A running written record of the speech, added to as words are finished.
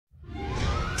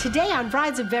Today on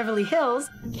Brides of Beverly Hills,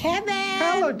 Kevin!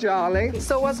 Hello, darling.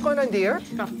 So what's going on, dear?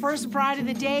 The first bride of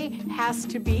the day has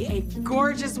to be a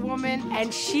gorgeous woman,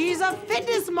 and she's a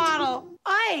fitness model.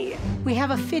 Aye! We have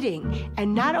a fitting,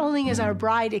 and not only is our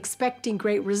bride expecting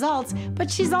great results, but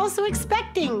she's also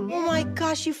expecting. Oh my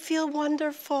gosh, you feel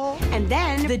wonderful. And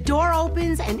then the door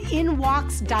opens and in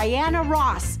walks Diana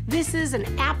Ross. This is an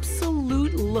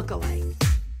absolute lookalike.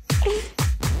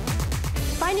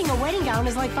 Finding a wedding gown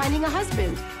is like finding a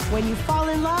husband. When you fall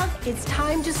in love, it's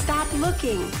time to stop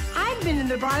looking. I've been in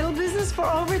the bridal business for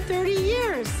over 30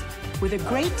 years. With a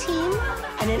great team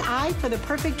and an eye for the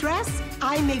perfect dress,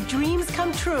 I make dreams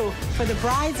come true for the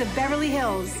brides of Beverly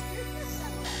Hills.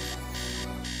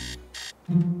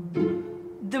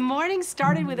 The morning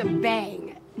started with a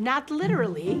bang. Not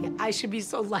literally, I should be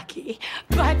so lucky,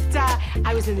 but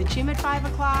I was in the gym at 5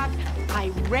 o'clock, I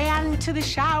ran to the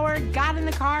shower, got in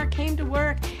the car, came to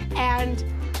work, and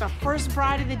the first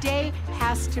bride of the day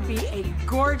has to be a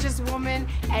gorgeous woman,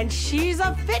 and she's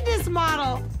a fitness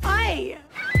model. Aye!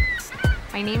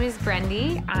 My name is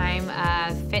Brendy. I'm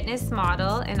a fitness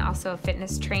model and also a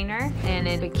fitness trainer and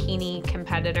a bikini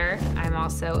competitor. I'm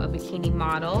also a bikini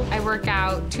model. I work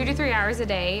out 2 to 3 hours a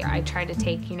day. I try to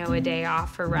take, a day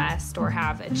off for rest or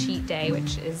have a cheat day,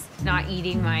 which is not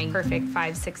eating my perfect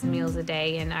 5-6 meals a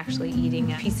day and actually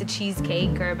eating a piece of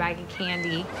cheesecake or a bag of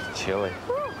candy. Chili.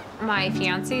 My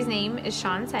fiance's name is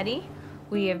Sean Setti.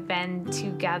 We have been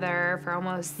together for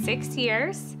almost 6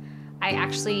 years. I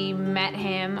actually met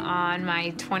him on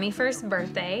my 21st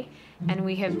birthday, and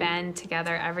we have been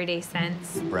together every day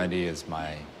since. Brendy is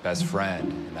my best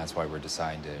friend, and that's why we're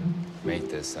deciding to make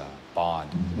this bond.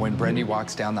 When Brendy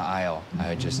walks down the aisle,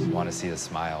 I just want to see the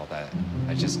smile that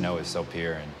I just know is so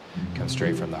pure and comes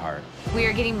straight from the heart. We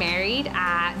are getting married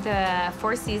at the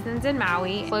Four Seasons in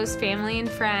Maui. Close family and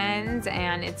friends,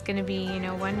 and it's gonna be,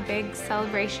 one big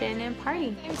celebration and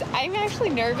party. I'm actually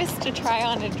nervous to try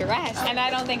on a dress, and I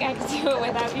don't think I can do it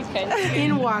without you guys.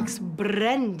 In walks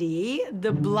Brendy,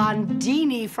 the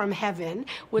blondini from heaven,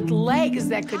 with legs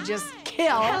that could just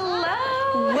kill.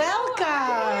 Hello.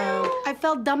 Welcome. I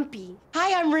felt dumpy.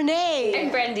 Hi, I'm Renee.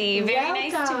 I'm Brendy. Very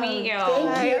nice to meet you.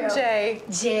 Thank you. I'm Jay.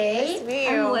 Jay. Nice to meet you.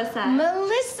 I'm Melissa.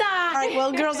 Melissa. All right,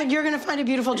 well, girls, you're gonna find a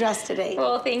beautiful dress today.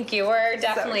 Well, thank you. We're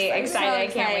definitely excited.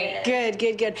 I can't wait. Good,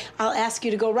 good, good. I'll ask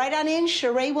you to go right on in.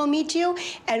 Sheree will meet you,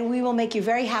 and we will make you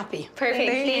very happy.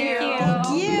 Perfect. Thank you. Thank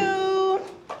you.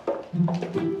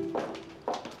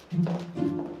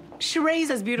 Sheree's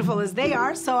as beautiful as they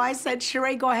are, so I said,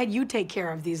 Sheree, go ahead, you take care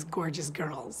of these gorgeous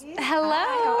girls. Hello.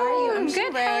 Hi, how are you? I'm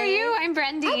good. How are you? I'm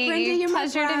Brendy. Hi, Brendy. You're my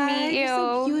Pleasure to bride. meet you. You're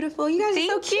so beautiful. You guys are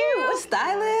so cute.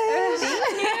 Stylish.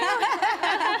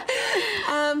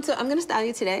 So I'm gonna style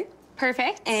you today.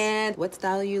 Perfect. And what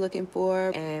style are you looking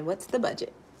for? And what's the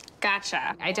budget?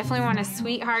 Gotcha. I definitely want a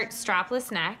sweetheart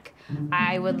strapless neck.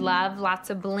 I would love lots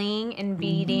of bling and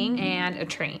beading and a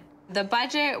train. The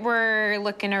budget, we're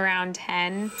looking around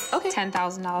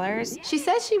 $10,000. She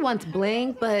says she wants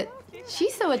bling, but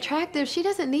she's so attractive, she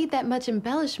doesn't need that much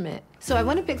embellishment. So I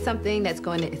want to pick something that's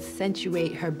going to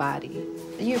accentuate her body.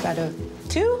 You're about a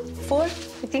 2, 4? I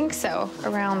think so,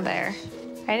 around there.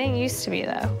 I didn't used to be,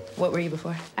 though. What were you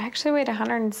before? I actually weighed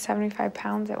 175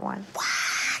 pounds at one. What?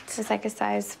 It was like a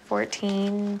size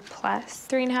 14 plus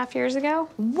 3.5 years ago.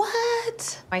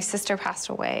 What? My sister passed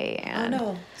away, and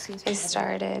no. Excuse me. I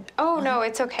started. Oh, no,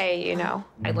 it's okay, I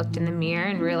looked in the mirror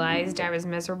and realized I was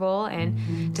miserable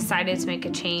and decided to make a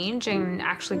change and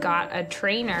actually got a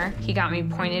trainer. He got me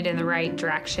pointed in the right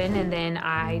direction, and then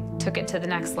I took it to the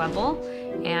next level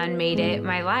and made it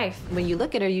my life. When you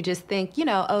look at her, you just think,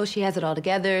 oh, she has it all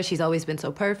together. She's always been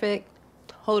so perfect.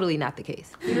 Totally not the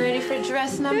case. You ready for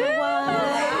dress number 1?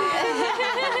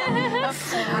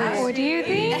 What do you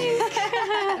think?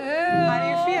 How do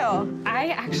you feel? I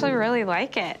actually really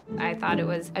like it. I thought it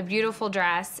was a beautiful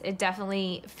dress. It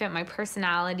definitely fit my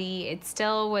personality. It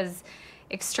still was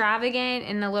extravagant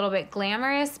and a little bit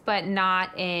glamorous, but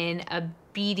not in a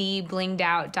beady, blinged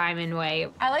out diamond way.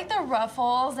 I like the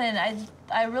ruffles, and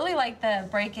I really like the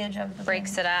breakage of the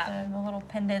Breaks it up. The little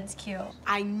pendant's cute.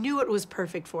 I knew it was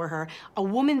perfect for her. A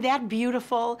woman that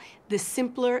beautiful, the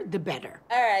simpler, the better.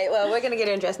 All right, well, we're gonna get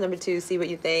her in dress number 2, see what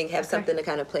you think, have something to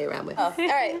kind of play around with. Oh, all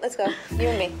right, let's go. You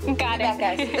and me. Got Get it.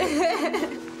 back, guys.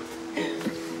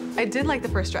 I did like the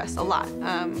first dress a lot.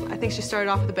 I think she started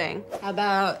off with a bang. How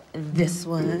about this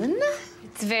one?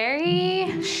 It's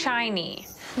very shiny.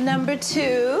 Number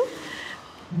 2.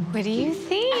 What do you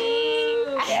think?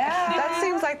 Yeah. That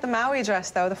seems like the Maui dress,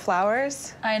 though, the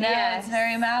flowers. I know, Yes. it's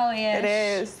very Maui-ish. It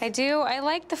is. I do. I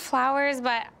like the flowers,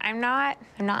 but I'm not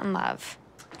in love.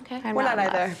 Okay. We're not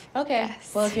either. Okay.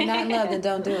 Well, if you're not in love, then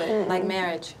don't do it. Like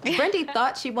marriage. Brendy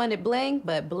thought she wanted bling,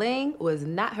 but bling was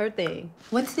not her thing.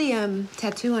 What's the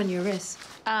tattoo on your wrist?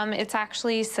 It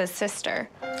actually says sister.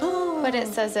 Oh. But it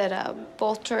says it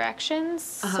both directions.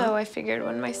 So I figured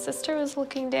when my sister was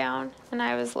looking down and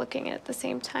I was looking at the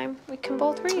same time, we can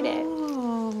both read it.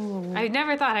 Oh. I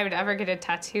never thought I would ever get a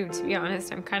tattoo, to be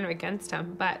honest. I'm kind of against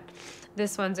them, but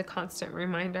this one's a constant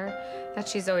reminder that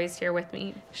she's always here with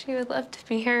me. She would love to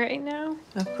be here right now.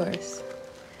 Of course.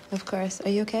 Of course. Are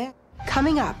you okay?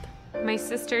 Coming up, My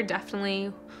sister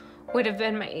definitely would have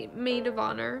been my maid of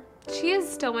honor. She is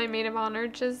still my maid of honor,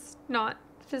 just not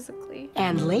physically.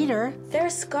 and later, They're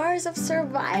scars of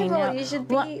survival. You should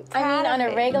be on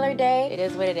a regular day, it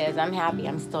is what it is. I'm happy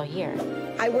I'm still here.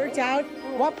 I worked out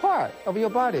What part of your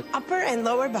body? upper and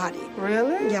lower body.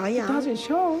 Really? Yeah, yeah. It doesn't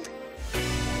show.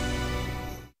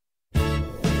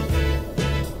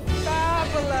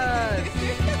 Fabulous!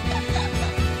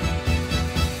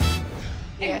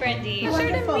 Hey, Brendy.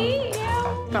 Wonderful.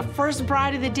 The first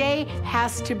bride of the day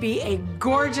has to be a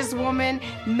gorgeous woman,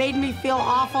 made me feel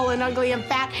awful and ugly and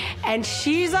fat, and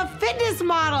she's a fitness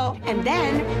model. And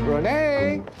then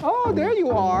Renee! Oh, there you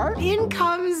are. in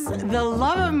comes the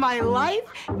love of my life,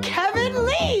 Kevin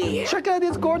Lee. Check out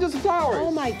these gorgeous flowers.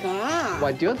 Oh my God.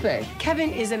 What do you think?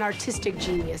 Kevin is an artistic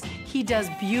genius. He does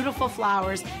beautiful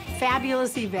flowers,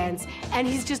 fabulous events, and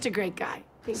he's just a great guy.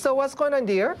 So what's going on,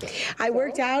 dear? I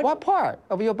worked out What part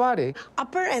of your body?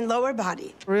 upper and lower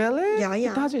body. Really? Yeah,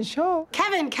 yeah. It doesn't show.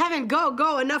 Kevin,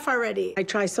 go, enough already. I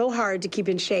try so hard to keep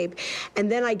in shape,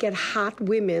 and then I get hot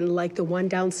women like the one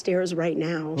downstairs right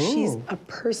now. She's a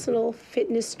personal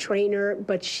fitness trainer,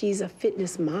 but she's a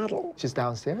fitness model. She's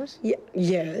downstairs?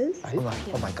 Yes.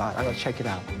 Oh my God, I'm gonna check it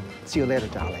out. See you later,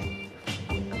 darling.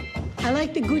 I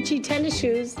like the Gucci tennis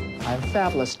shoes. I'm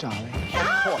fabulous, darling.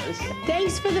 Of course.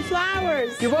 Thanks for the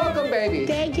flowers. You're welcome, baby.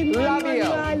 Thank you. Love you.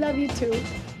 I love you too.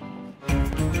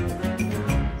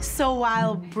 So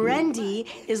while Brendy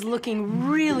is looking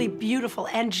really beautiful,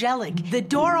 angelic, the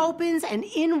door opens and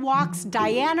in walks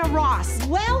Diana Ross.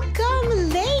 Welcome,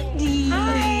 ladies.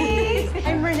 Hi.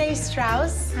 I'm Renee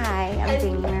Strauss. Hi, I'm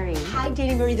Dani Marie. Hi,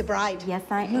 Dani Marie, the bride. Yes,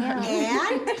 I am.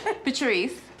 And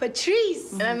Patrice.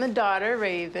 Patrice, And I'm the daughter,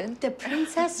 Raven. the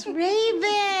Princess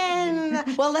Raven.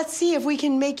 Well, let's see if we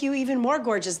can make you even more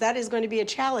gorgeous. That is going to be a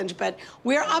challenge, but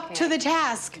we're up to the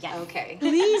task. Yeah, okay.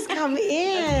 Please come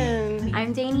in.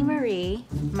 I'm Dani Marie.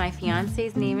 My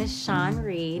fiance's name is Sean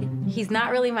Reed. He's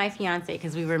not really my fiance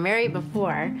because we were married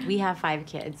before. We have 5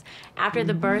 kids. After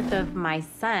the birth of my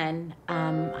son,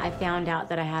 I found out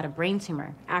that I had a brain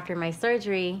tumor. After my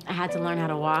surgery, I had to learn how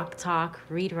to walk, talk,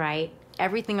 read, write,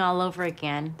 everything all over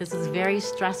again. This was very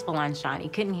stressful on Sean. He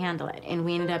couldn't handle it, and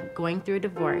we ended up going through a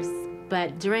divorce.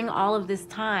 But during all of this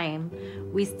time,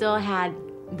 we still had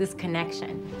this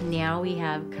connection. Now we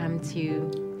have come to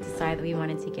decide that we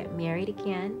wanted to get married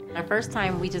again. Our first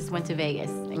time, we just went to Vegas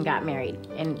and got married.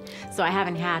 And so I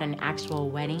haven't had an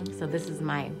actual wedding, so this is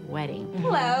my wedding.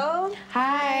 Hello.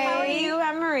 Hi. How are you?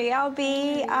 I'm Marie. I'll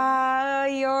be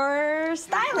your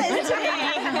stylist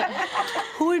today.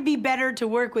 Who would be better to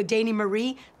work with Dani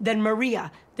Marie than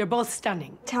Maria? They're both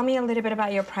stunning. Tell me a little bit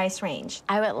about your price range.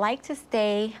 I would like to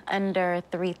stay under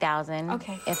 $3,000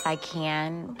 Okay. if I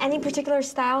can. Any particular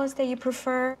styles that you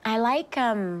prefer? I like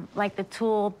the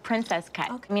tulle princess cut.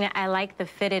 Okay. I mean, I like the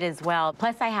fitted as well.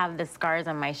 Plus, I have the scars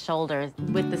on my shoulders.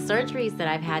 With the surgeries that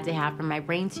I've had to have for my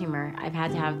brain tumor, I've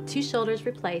had to have 2 shoulders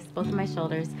replaced, both of my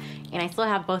shoulders, and I still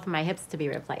have both of my hips to be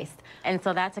replaced. And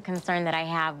so that's a concern that I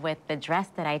have with the dress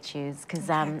that I choose, because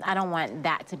I don't want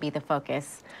that to be the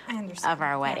focus of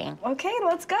our wedding. Okay,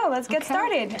 let's go. Let's get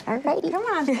started. All righty. Come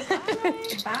on.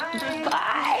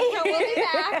 Bye. We'll be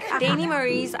back. Dani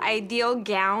Marie's ideal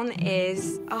gown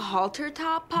is a halter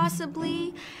top,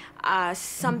 possibly,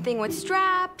 something with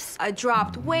straps, a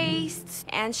dropped waist,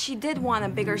 and she did want a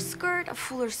bigger skirt, a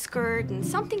fuller skirt, and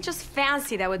something just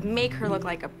fancy that would make her look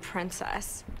like a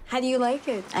princess. How do you like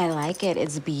it? I like it.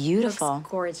 It's beautiful. Looks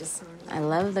gorgeous on you. I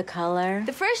love the color.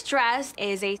 The first dress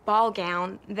is a ball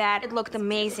gown that it looked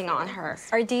amazing on her.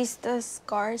 Are these the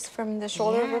scars from the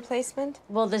shoulder replacement?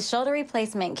 Well, the shoulder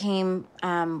replacement came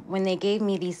when they gave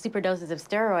me these super doses of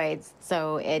steroids,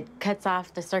 so it cuts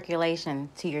off the circulation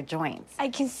to your joints. I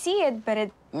can see it,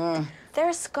 but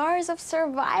they're scars of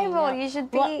survival. You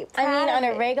should be proud on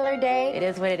of a it. regular day, it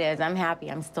is what it is. I'm happy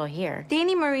I'm still here.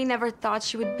 Dani Marie never thought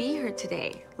she would be here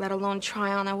today, let alone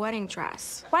try on a wedding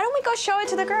dress. Why don't we go show it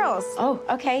to the girls? Oh,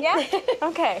 okay. Yeah?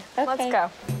 Okay, let's go.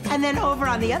 And then over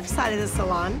on the other side of the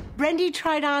salon, Brendy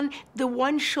tried on the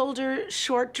one-shoulder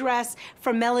short dress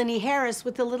from Melanie Harris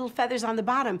with the little feathers on the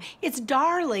bottom. It's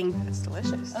darling. It's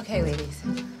delicious. Okay, ladies.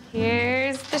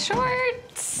 Here's the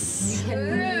shorts. You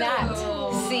cannot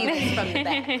see this from the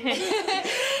back.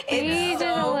 We did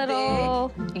a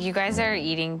little. You guys are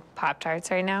eating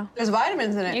Pop-Tarts right now? There's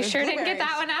vitamins in it. You sure didn't get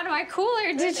that one out of my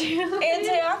cooler, did you?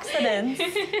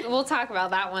 Antioxidants. We'll talk about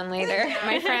that one later.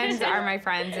 My friends are my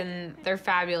friends, and they're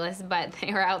fabulous, but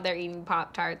they were out there eating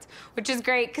Pop-Tarts, which is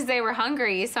great because they were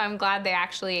hungry, so I'm glad they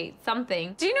actually ate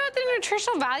something. Do you know what the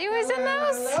nutritional value is in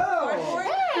those? Hello.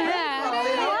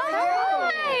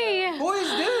 Hi. Who is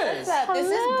this? This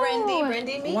is Brendy.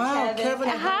 Brendy, meet Wow, Kevin.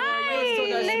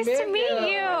 Hi, nice to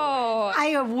meet you.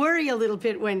 I worry a little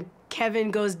bit when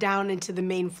Kevin goes down into the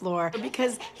main floor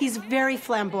because he's very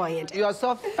flamboyant. You are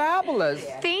so fabulous.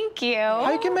 Thank you.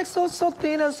 How you can make so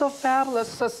thin and so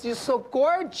fabulous? You're so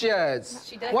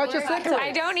gorgeous. What's your secret?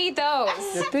 I don't eat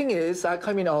those. The thing is, I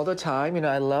come in all the time. You know,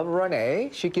 I love Renee.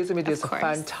 She gives me this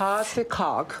fantastic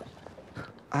cock.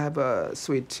 I have a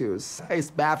sweet tooth. It's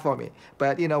bad for me.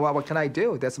 But you know what? What can I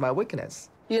do? That's my weakness.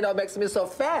 You know, it makes me so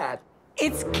fat.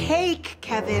 It's cake,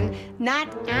 Kevin, not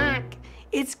ack.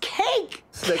 It's cake.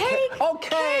 Cake. Oh,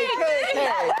 cake.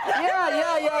 Yeah.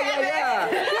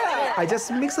 I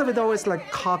just mix it with always like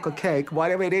cock or cake,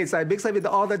 whatever it is. I mix it with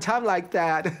all the time like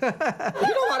that. You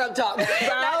know what I'm talking about.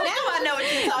 Now I know what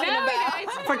you're talking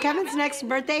about. For Kevin's next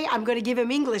birthday, I'm going to give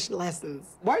him English lessons.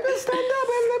 Why don't you stand up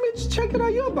and let me check it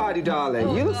out your body, darling?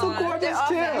 You look so gorgeous,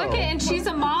 too. Look at, and she's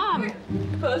a mom.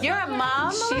 You're a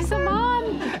mom? She's a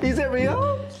mom. Is it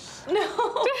real?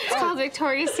 No. It's called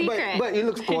Victoria's Secret. But you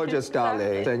look gorgeous,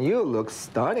 darling. And you look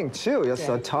stunning, too. You're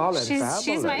so tall and fabulous.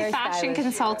 She's my fashion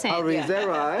consultant. Oh, is that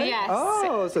right? Yes.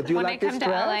 Oh, so do you like this dress?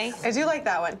 When I come to LA. I do like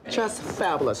that one. Just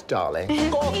fabulous, darling.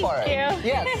 Go for it. Thank you.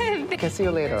 Yes. Can see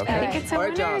you later, okay? I think it's a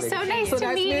winner. darling. So nice to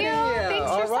meet meeting you.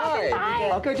 Thanks for stopping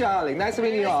by. Okay, darling. Nice to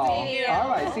meet you all. All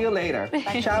right, see you later.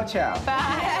 Ciao, ciao.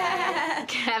 Bye.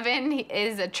 Kevin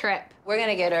is a trip. We're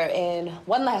gonna get her in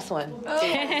one last one.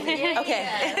 Okay. Okay.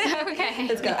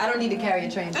 Let's go. I don't need to carry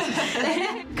a train.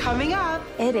 Coming up.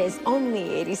 It is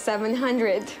only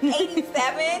 $8,700.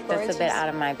 87? That's a bit out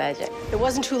of my budget. It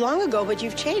wasn't too long ago, but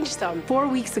you've changed some. 4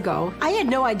 weeks ago, I had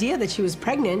no idea that she was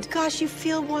pregnant. Gosh, you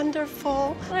feel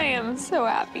wonderful. I am so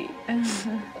happy.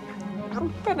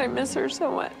 But I miss her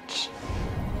so much.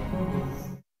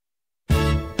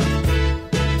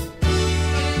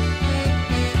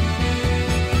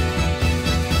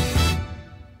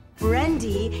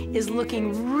 Brendy is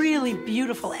looking really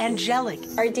beautiful, angelic.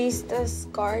 Are these the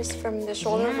scars from the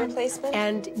shoulder replacement?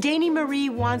 And Dani Marie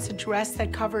wants a dress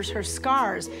that covers her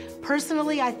scars.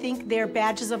 Personally, I think they're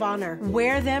badges of honor.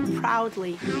 Wear them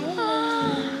proudly.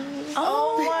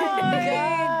 Oh my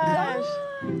gosh.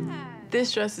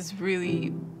 This dress is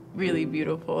really, really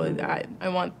beautiful. I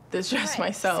want this dress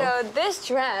myself. So this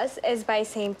dress is by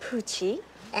St. Pucci,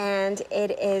 and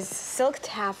it is silk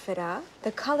taffeta.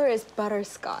 The color is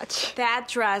butterscotch. That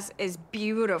dress is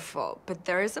beautiful, but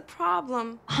there is a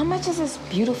problem. How much is this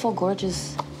beautiful,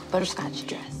 gorgeous butterscotch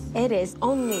dress? It is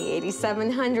only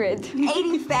 $8,700.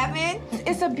 87?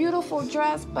 It's a beautiful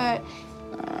dress, but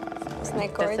Isn't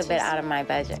that gorgeous? That's a bit out of my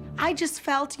budget. I just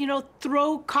felt, you know,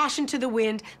 throw caution to the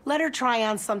wind. Let her try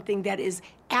on something that is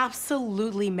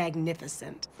absolutely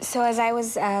magnificent. So as I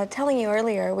was telling you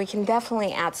earlier, we can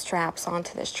definitely add straps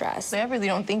onto this dress. I really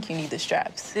don't think you need the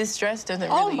straps. This dress doesn't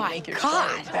really make your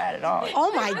story bad at all.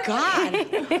 Oh my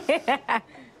God.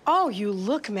 Oh, you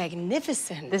look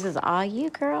magnificent. This is all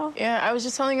you, girl? Yeah, I was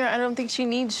just telling her I don't think she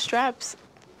needs straps.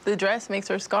 The dress makes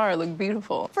her scar look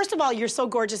beautiful. First of all, you're so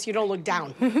gorgeous you don't look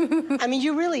down. I mean,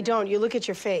 you really don't. You look at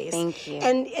your face. Thank you.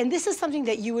 And this is something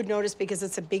that you would notice because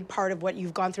it's a big part of what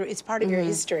you've gone through. It's part of your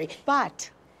history. But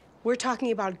we're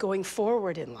talking about going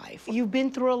forward in life. You've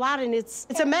been through a lot, and it's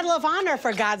a Medal of Honor,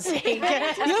 for God's sake.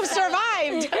 You've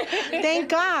survived. Thank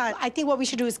God. I think what we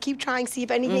should do is keep trying, see if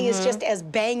anything is just as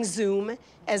bang zoom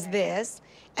as this,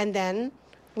 and then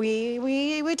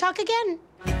we talk again.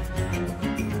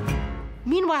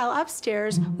 Meanwhile,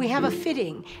 upstairs, we have a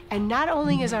fitting, and not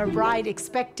only is our bride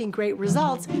expecting great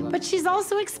results, but she's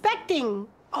also expecting.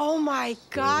 Oh my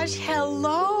gosh,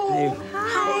 hello. Hey.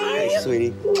 Hi. Hey,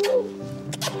 sweetie.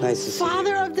 Nice to see you.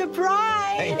 Father of the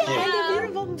bride. Thank you. And the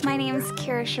beautiful... My name is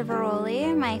Kira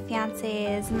Chivaroli. My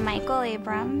fiance is Michael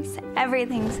Abrams.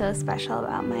 Everything's so special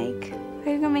about Mike.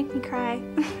 Are you gonna make me cry?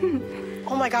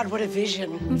 Oh my God, what a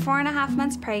vision. I'm 4.5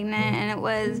 months pregnant, and it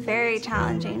was very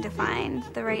challenging to find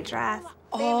the right dress.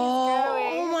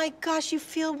 Oh my gosh, you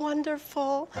feel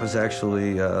wonderful. I was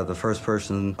actually the first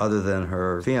person other than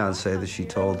her fiance that she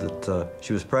told that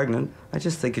she was pregnant. I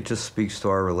just think it just speaks to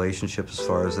our relationship as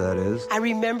far as that is. I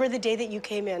remember the day that you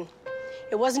came in.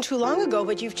 It wasn't too long ago,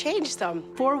 but you've changed some.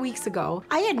 4 weeks ago,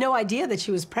 I had no idea that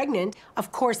she was pregnant.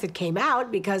 Of course, it came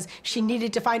out because she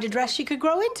needed to find a dress she could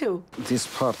grow into. This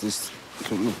part is,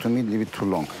 to me, a little bit too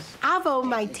long. Avo,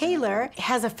 my tailor,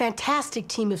 has a fantastic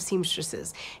team of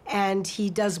seamstresses, and he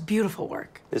does beautiful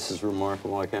work. This is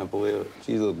remarkable. I can't believe it.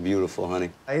 You look beautiful, honey.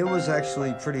 It was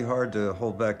actually pretty hard to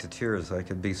hold back the tears. I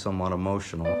could be somewhat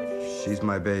emotional. She's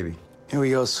my baby. Here we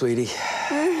go, sweetie.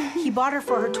 He bought her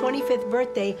for her 25th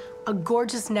birthday a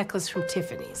gorgeous necklace from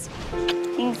Tiffany's.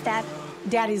 Thanks, Dad.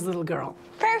 Daddy's little girl.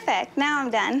 Perfect. Now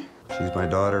I'm done. She's my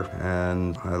daughter,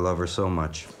 and I love her so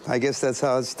much. I guess that's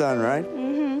how it's done, right?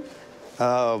 Mm-hmm.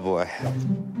 Oh, boy.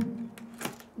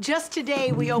 Just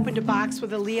today, we opened a box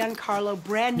with a Leon Carlo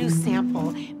brand new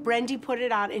sample. Brendy put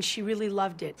it on, and she really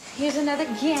loved it. Here's another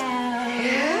gown.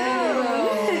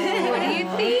 What do you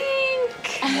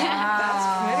think? Wow. That's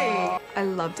pretty. I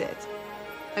loved it.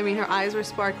 I mean, her eyes were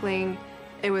sparkling.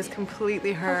 It was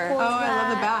completely her. Oh, I love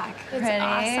the back. It's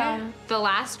awesome. The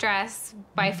last dress,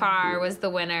 by far, was the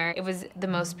winner. It was the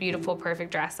most beautiful,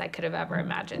 perfect dress I could have ever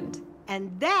imagined.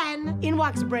 And then in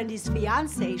walks Brendy's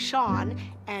fiance, Sean,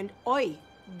 and oi,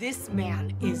 this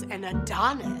man is an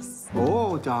Adonis.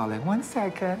 Oh, darling, 1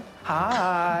 second.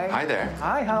 Hi. Hi there.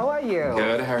 Hi, how are you?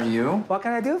 Good, how are you? What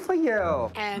can I do for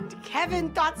you? And Kevin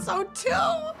thought so too.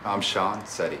 I'm Sean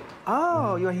Seti.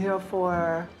 Oh, you're here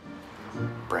for...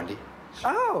 Brendy.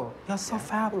 Oh, you're so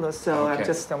fabulous. So I Okay.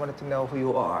 just wanted to know who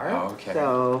you are. Oh, okay.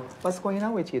 So what's going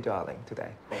on with you, darling,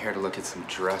 today? I'm here to look at some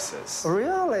dresses.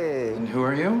 Really? And who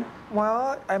are you?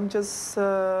 Well, I'm just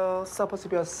supposed to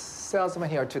be a salesman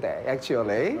here today,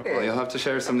 actually. Well, you'll have to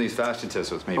share some of these fashion tips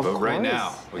with me, Of but right course.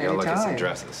 now, we gotta look at some Anytime.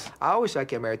 dresses. I wish I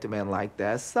could marry a man like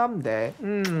that someday.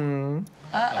 That's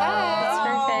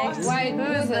perfect. Wait, who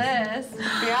is this?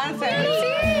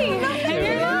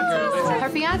 Her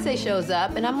fiance shows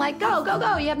up, and I'm like, go, go,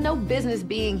 go. You have no business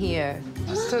being here.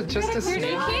 Just a sneak,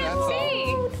 You can't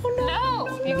see. No,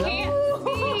 you can't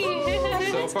see.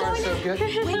 So far, so good.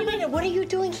 Wait a minute, what are you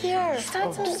doing here? Just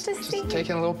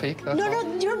taking a little peek, that's all.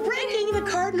 No, you're breaking the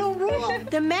cardinal rule.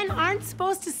 The men aren't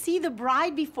supposed to see the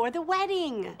bride before the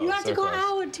wedding. You have so to go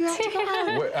close. out. You have to go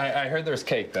out. Wait, I heard there's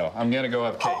cake, though. I'm gonna go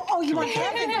have cake. Oh, you want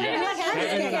heaven? You want Yes. heaven?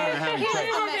 Heaven and I are having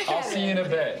cake. I'll see you in a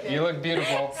bit. You look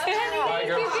beautiful. Bye,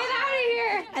 girl. Get out of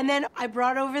here. And then I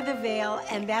brought over the veil,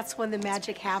 and that's when the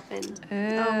magic happened.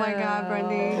 Oh my God,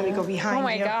 Brendy. Let me go behind you. Oh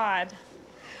my God.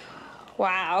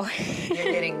 Wow.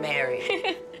 You're getting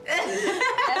married.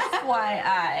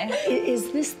 FYI.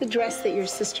 Is this the dress that your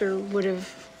sister would have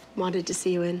wanted to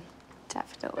see you in?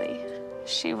 Definitely.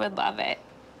 She would love it.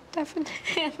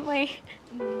 Definitely.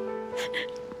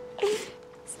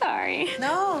 Sorry.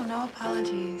 No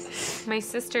apologies. My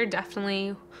sister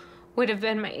definitely would have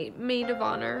been my maid of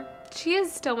honor. She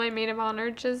is still my maid of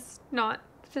honor, just not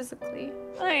physically.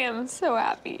 I am so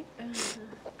happy.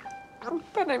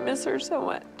 But I miss her so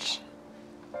much.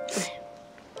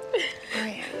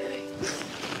 Thank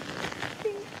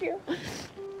you.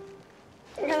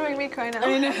 You're gonna make me cry now.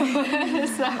 I know.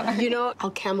 Sorry. You know,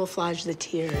 I'll camouflage the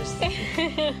tears.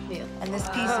 And this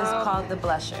piece is called the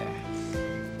blusher.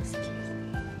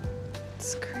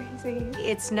 It's crazy.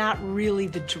 It's not really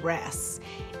the dress.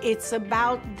 It's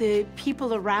about the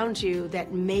people around you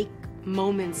that make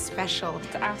moments special.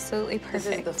 It's absolutely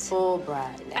perfect. This is the full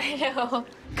bride. I know.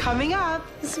 Coming up.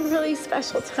 It's a really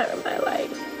special time in my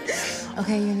life.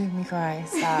 Okay, you make me cry.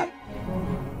 Stop.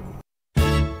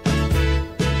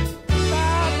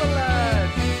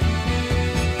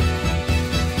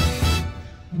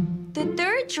 The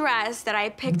third dress that I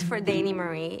picked for Dani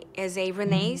Marie is a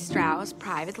Renee Strauss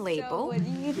private label. What do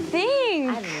you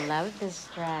think? I love this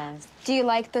dress. Do you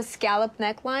like the scallop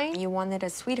neckline? You wanted a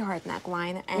sweetheart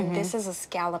neckline, and this is a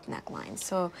scallop neckline.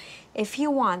 So if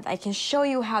you want, I can show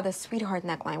you how the sweetheart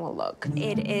neckline will look.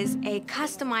 It is a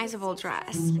customizable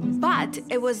dress, but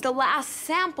it was the last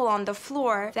sample on the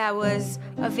floor that was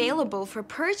available for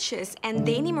purchase, and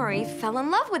Dani Marie fell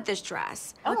in love with this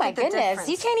dress. Oh Look my at the goodness, difference.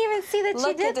 you can't even see that Look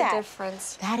she did at that. the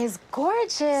difference. That is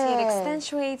gorgeous. See, it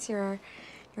accentuates your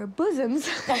bosoms.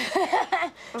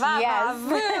 Yes.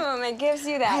 Boom, it gives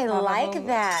you that. I like boom.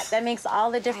 that. That makes all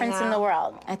the difference in the know.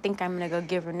 world. I think I'm gonna go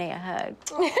give Renee a hug.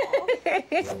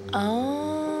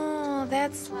 Oh,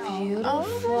 that's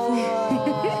beautiful.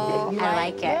 I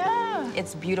like it. Yeah.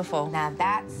 It's beautiful. Now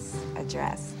that's a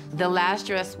dress. The last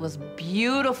dress was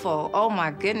beautiful. Oh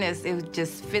my goodness, it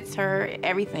just fits her,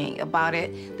 everything about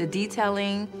it. The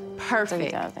detailing,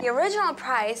 Perfect. The original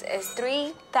price is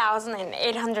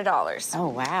 $3,800. Oh,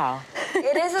 wow.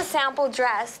 It is a sample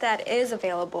dress that is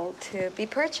available to be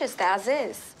purchased as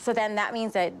is. So then that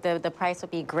means that the price will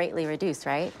be greatly reduced,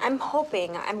 right? I'm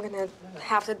hoping. I'm gonna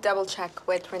have to double check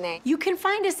with Renee. You can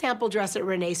find a sample dress at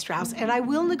Renee Strauss, and I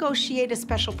will negotiate a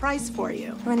special price for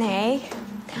you. Renee,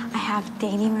 I have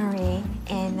Dani Marie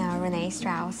in Renee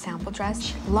Strauss sample dress.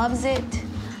 She loves it.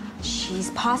 She's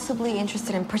possibly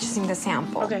interested in purchasing the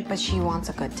sample, but she wants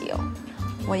a good deal.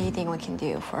 What do you think we can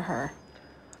do for her?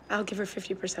 I'll give her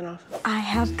 50% off. I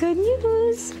have good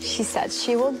news. She said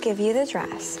she will give you the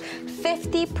dress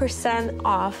 50%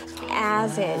 off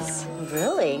as is.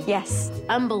 Really? Yes.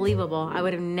 Unbelievable. I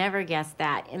would have never guessed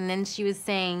that. And then she was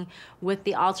saying with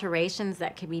the alterations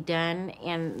that could be done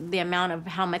and the amount of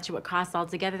how much it would cost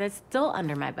altogether, that's still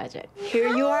under my budget. Here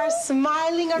you are,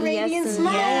 smiling a radiant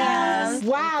smile. Yes.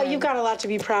 Wow, you've got a lot to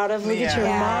be proud of. Look at your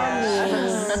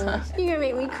mommy. You're gonna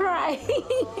make me cry.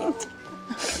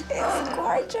 It's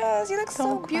gorgeous. You look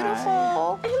so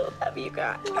beautiful. I love you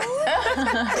guys.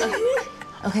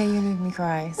 Okay, you make me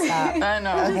cry. Stop. I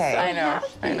know. Okay.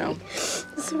 I know.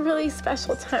 It's a really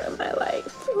special time in my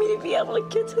life for me to be able to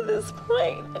get to this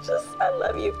point. I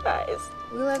love you guys.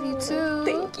 We love you too.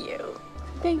 Thank you.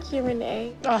 Thank you,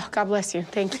 Renee. Oh, God bless you.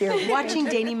 Thank you. Watching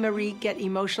Dani Marie get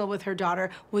emotional with her daughter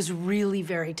was really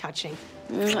very touching.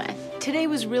 Today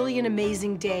was really an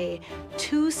amazing day.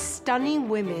 2 stunning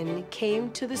women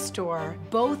came to the store,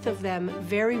 both of them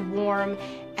very warm,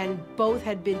 and both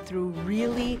had been through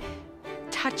really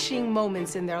touching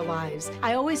moments in their lives.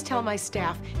 I always tell my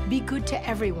staff, be good to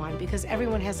everyone because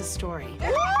everyone has a story.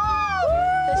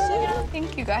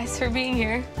 Thank you guys for being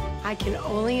here. I can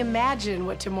only imagine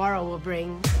what tomorrow will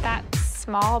bring. That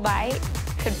small bite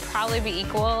could probably be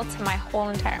equal to my whole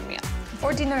entire meal.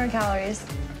 1,400 calories.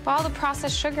 With all the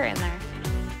processed sugar in there.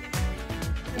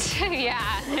 Yeah,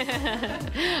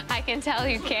 I can tell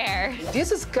you care.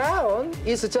 This gown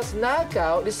is just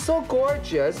knockout. It's so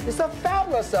gorgeous. It's so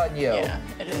fabulous on you. Yeah,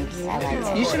 it is.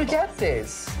 You should get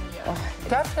this.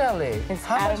 Definitely. It's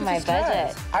How out much of is my this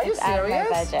dress? budget. Are you It's out of serious?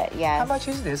 my budget, yes. How much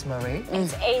is this, Marie?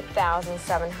 It's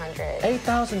 $8,700.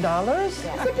 $8,000?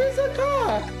 Yeah. It's a piece of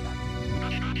car.